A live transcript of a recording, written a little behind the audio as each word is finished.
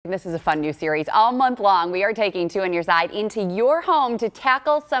This is a fun new series. All month long, we are taking Two on Your Side into your home to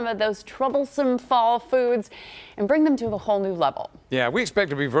tackle some of those troublesome fall foods and bring them to a whole new level. Yeah, we expect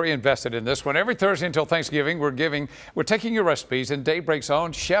to be very invested in this one. Every Thursday until Thanksgiving, we're taking your recipes, and Daybreak's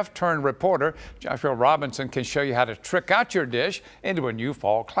own chef-turned-reporter, Joshua Robinson, can show you how to trick out your dish into a new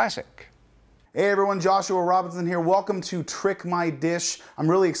fall classic. Hey everyone, Joshua Robinson here. Welcome to Trick My Dish.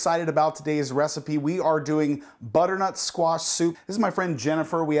 I'm really excited about today's recipe. We are doing butternut squash soup. This is my friend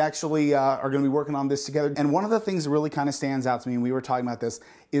Jennifer. We actually are going to be working on this together. And one of the things that really kind of stands out to me, and we were talking about this,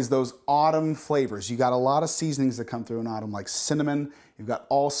 is those autumn flavors. You got a lot of seasonings that come through in autumn, like cinnamon, you've got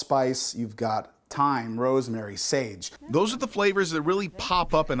allspice, you've got thyme, rosemary, sage. Those are the flavors that really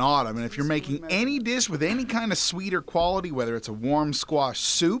pop up in autumn, and if you're making any dish with any kind of sweeter quality, whether it's a warm squash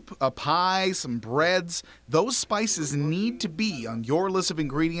soup, a pie, some breads, those spices need to be on your list of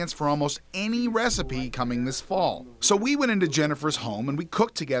ingredients for almost any recipe coming this fall. So we went into Jennifer's home and we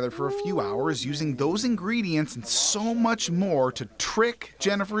cooked together for a few hours using those ingredients and so much more to trick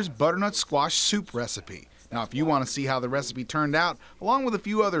Jennifer's butternut squash soup recipe. Now, if you want to see how the recipe turned out, along with a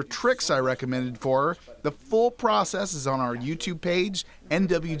few other tricks I recommended for her, the full process is on our YouTube page and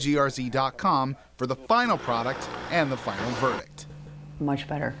WGRZ.com for the final product and the final verdict. Much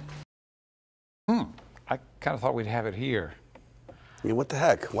better. I kind of thought we'd have it here. Yeah, what the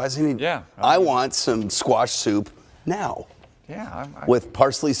heck? Why does he need? Yeah. I want some squash soup now. Yeah. With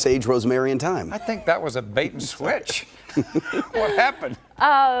parsley, sage, rosemary, and thyme. I think that was a bait and switch. What happened?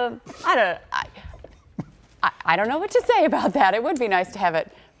 I don't know what to say about that. It would be nice to have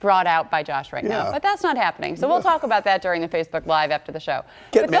it brought out by Josh right now, but that's not happening. So we'll talk about that during the Facebook Live after the show.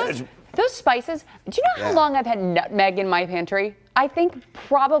 Those spices, do you know how long I've had nutmeg in my pantry? I think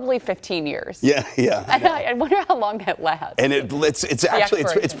probably 15 years. Yeah. And I wonder how long that lasts. And it's actually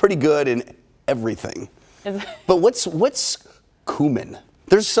pretty good in everything. But what's cumin?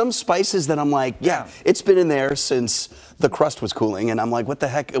 There's some spices that I'm like, it's been in there since the crust was cooling, and I'm like, what the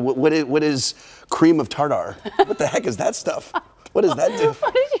heck? What is cream of tartar? What the heck is that stuff? What does that do?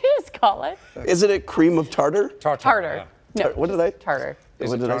 What did you just call it? Isn't it cream of tartar? Tartar. No. What did I? Tartar.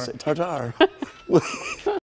 What did I say? Tartar.